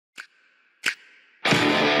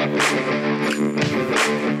Well,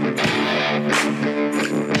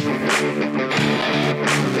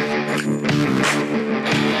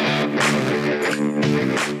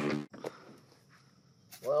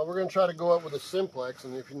 we're going to try to go up with a Simplex,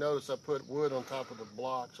 and if you notice I put wood on top of the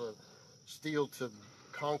block, so steel to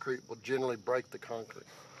concrete will generally break the concrete.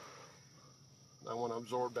 I want to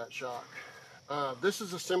absorb that shock. This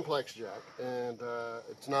is a Simplex jack, and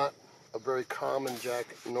it's not a very common jack,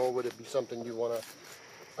 nor would it be something you want to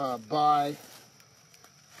buy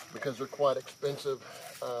because they're quite expensive.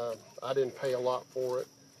 I didn't pay a lot for it.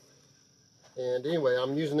 And anyway,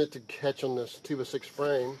 I'm using it to catch on this 2x6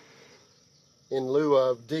 frame in lieu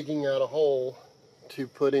of digging out a hole to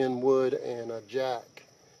put in wood and a jack,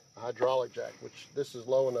 a hydraulic jack, which this is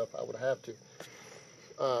low enough I would have to.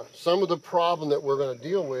 Some of the problem that we're going to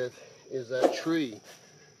deal with is that tree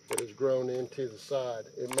that has grown into the side.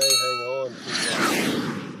 It may hang on to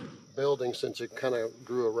the building since it kind of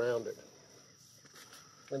grew around it.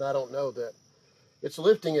 And I don't know that it's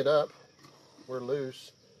lifting it up. We're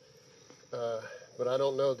loose, but I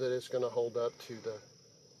don't know that it's going to hold up to the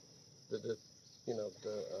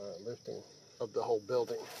lifting of the whole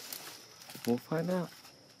building. We'll find out.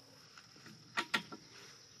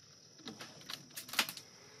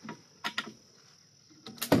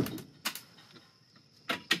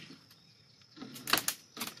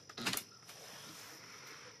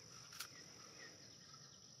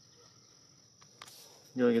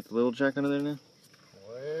 You want to get the little jack under there now?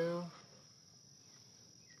 Well,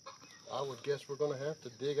 I would guess we're going to have to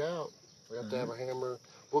dig out. We have to have a hammer.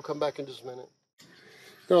 We'll come back in just a minute. I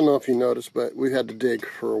don't know if you noticed, but we had to dig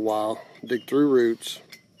for a while. Dig through roots.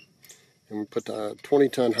 And we put the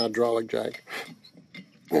 20-ton hydraulic jack,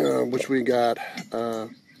 which we got.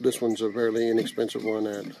 This one's a fairly inexpensive one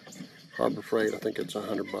at Harbor Freight. I think it's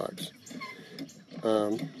 $100.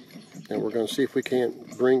 And we're going to see if we can't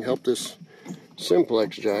help this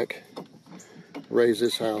Simplex jack raise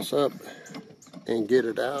this house up and get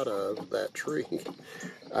it out of that tree.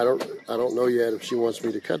 I don't know yet if she wants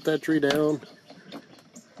me to cut that tree down,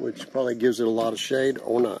 which probably gives it a lot of shade,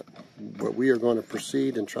 or not. But we are going to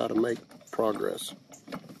proceed and try to make progress.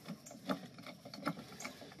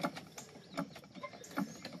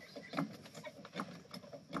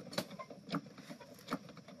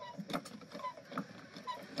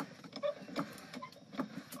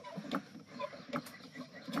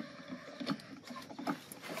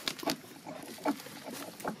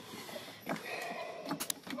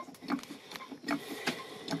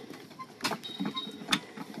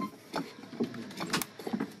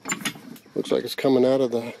 Looks like it's coming out of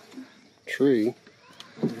the tree.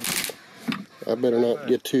 I better not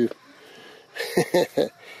get too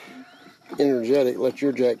energetic. Let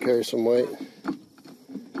your jack carry some weight.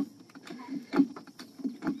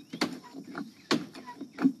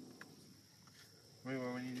 Where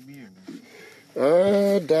we need to be here?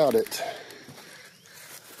 I doubt it.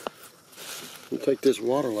 We'll take this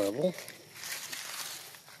water level.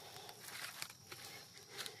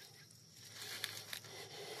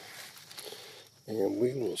 And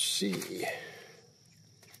we will see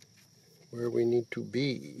where we need to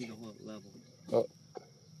be. Oh.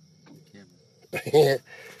 Make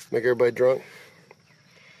everybody drunk?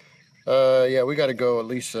 Yeah, we got to go at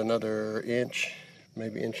least another inch,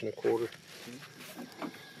 maybe inch and a quarter.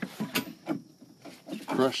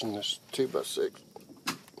 Crushing this 2x6.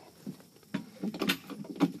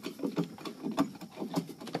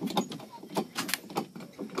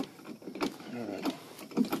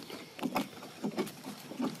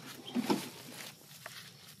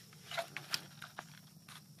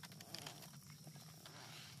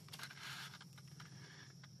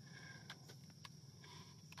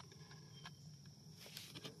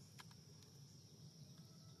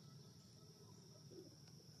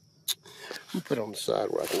 Put it on the side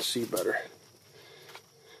where I can see better.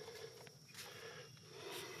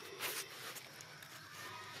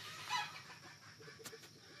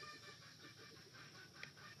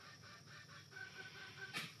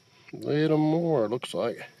 A little more, looks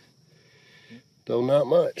like. Though not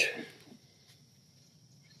much.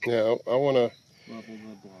 Now, I want to... Level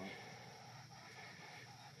the block.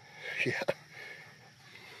 Yeah.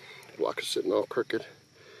 The block is sitting all crooked.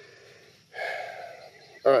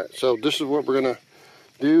 Alright, so this is what we're going to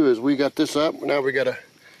do is we got this up. Now we got to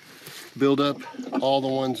build up all the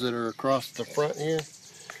ones that are across the front here.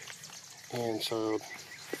 And so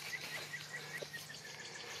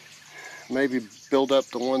maybe build up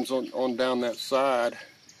the ones on down that side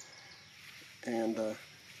and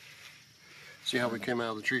see how we came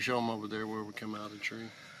out of the tree. Show them over there where we came out of the tree.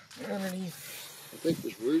 Underneath. I think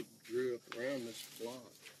this root grew up around this block.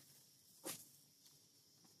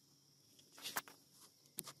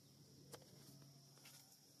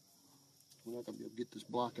 not gonna be able to get this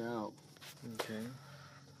block out. Okay.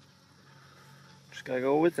 Just gotta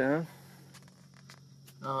go with that,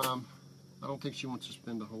 I don't think she wants to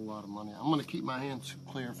spend a whole lot of money. I'm gonna keep my hands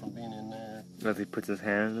clear from being in there. huh? As he puts his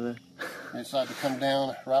hand into there. I decide to come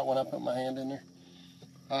down right when I put my hand in there.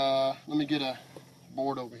 Let me get a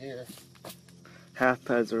board over here. Half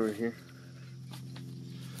pads over here.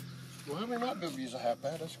 Well, we might be able to use a half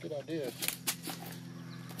pad. That's a good idea.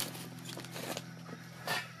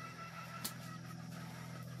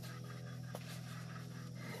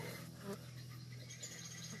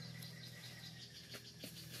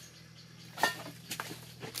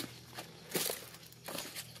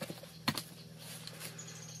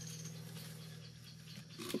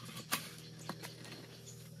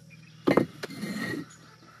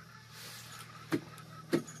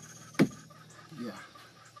 Yeah.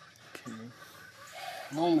 Okay.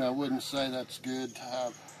 Normally I wouldn't say that's good to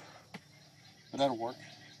have, but that'll work.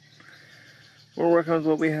 We're working with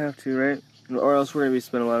what we have to, right? Or else we're gonna be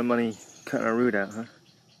spending a lot of money cutting our root out, huh?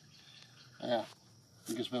 Yeah,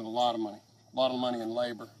 you can spend a lot of money in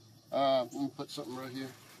labor. Let me put something right here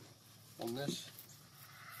on this.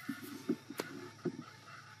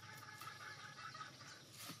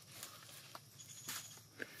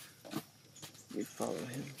 You follow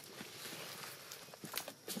him.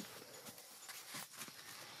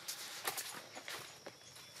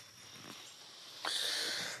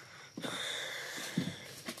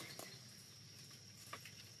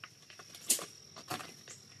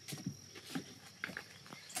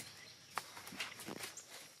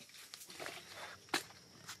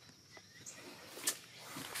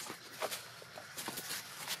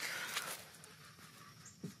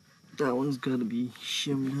 That one's gotta be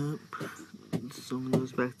shimmed up. Some of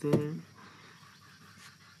those back there.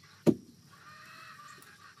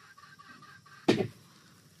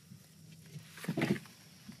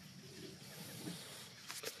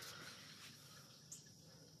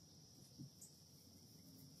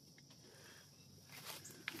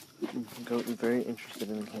 Goat is very interested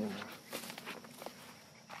in the camera.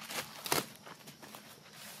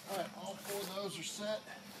 All right, all 4 of those are set.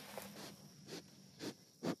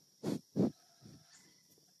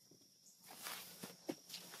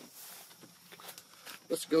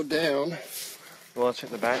 Let's go down. Well, let's check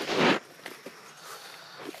the back.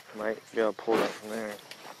 Might be able to pull that from there.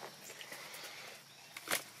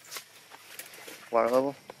 Water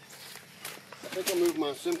level? I think I'll move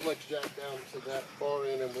my Simplex jack down to that far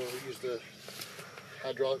end and we'll use the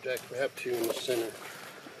hydraulic jack. We have 2 in the center.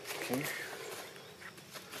 Okay.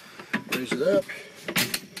 Raise it up.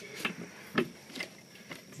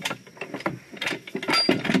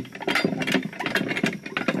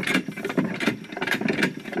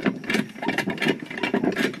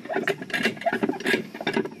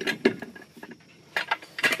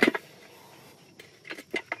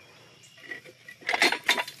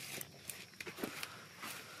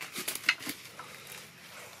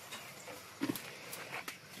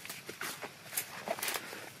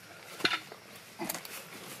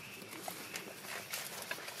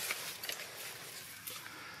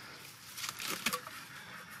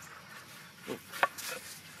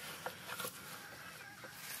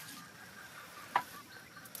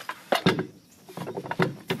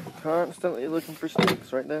 Constantly looking for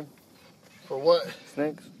snakes, right, Dad? For what?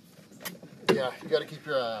 Snakes? Yeah, you got to keep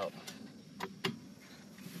your eye out.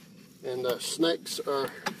 And snakes are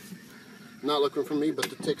not looking for me, but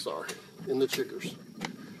the ticks are, and the chiggers.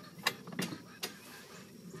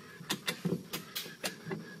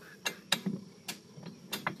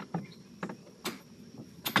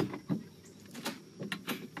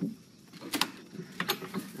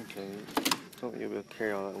 Okay. Don't think you'll be able to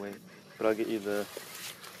carry all that weight, but I'll get you the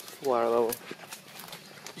water level.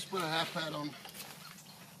 Just put a half pad on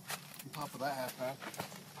top of that half pad.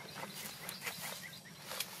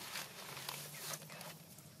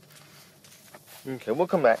 Okay, we'll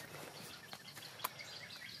come back.